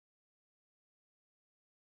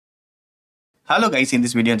Hello guys, in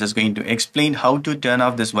this video I'm just going to explain how to turn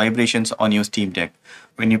off these vibrations on your Steam Deck.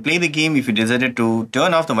 When you play the game, if you decided to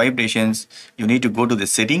turn off the vibrations, you need to go to the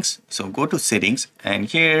settings. So go to settings and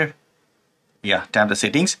here, tap the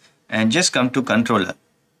settings and just come to controller.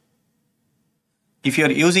 If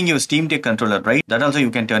you're using your Steam Deck controller, right, that also you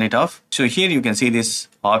can turn it off. So here you can see this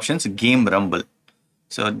options, game rumble.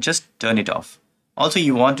 So just turn it off. Also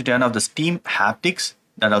you want to turn off the Steam haptics,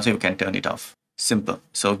 that also you can turn it off. Simple.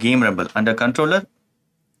 So game rumble under controller,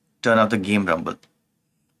 turn off the game rumble.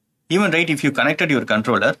 Even right, if you connected your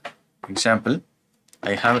controller, example,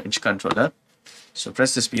 I have Edge controller. So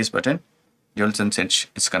press this PS button, you'll sense Edge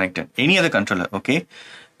is connected. Any other controller, okay?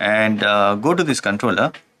 And go to this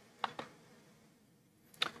controller.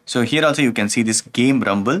 So here also you can see this game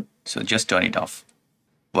rumble. So just turn it off.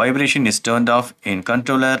 Vibration is turned off in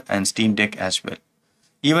controller and Steam Deck as well.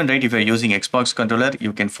 Even right, if you're using Xbox controller,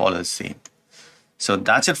 you can follow the same. So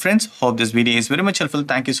that's it friends. Hope this video is very much helpful.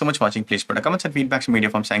 Thank you so much for watching. Please put a comments and feedback in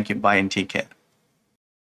media form. Thank you. Bye and take care.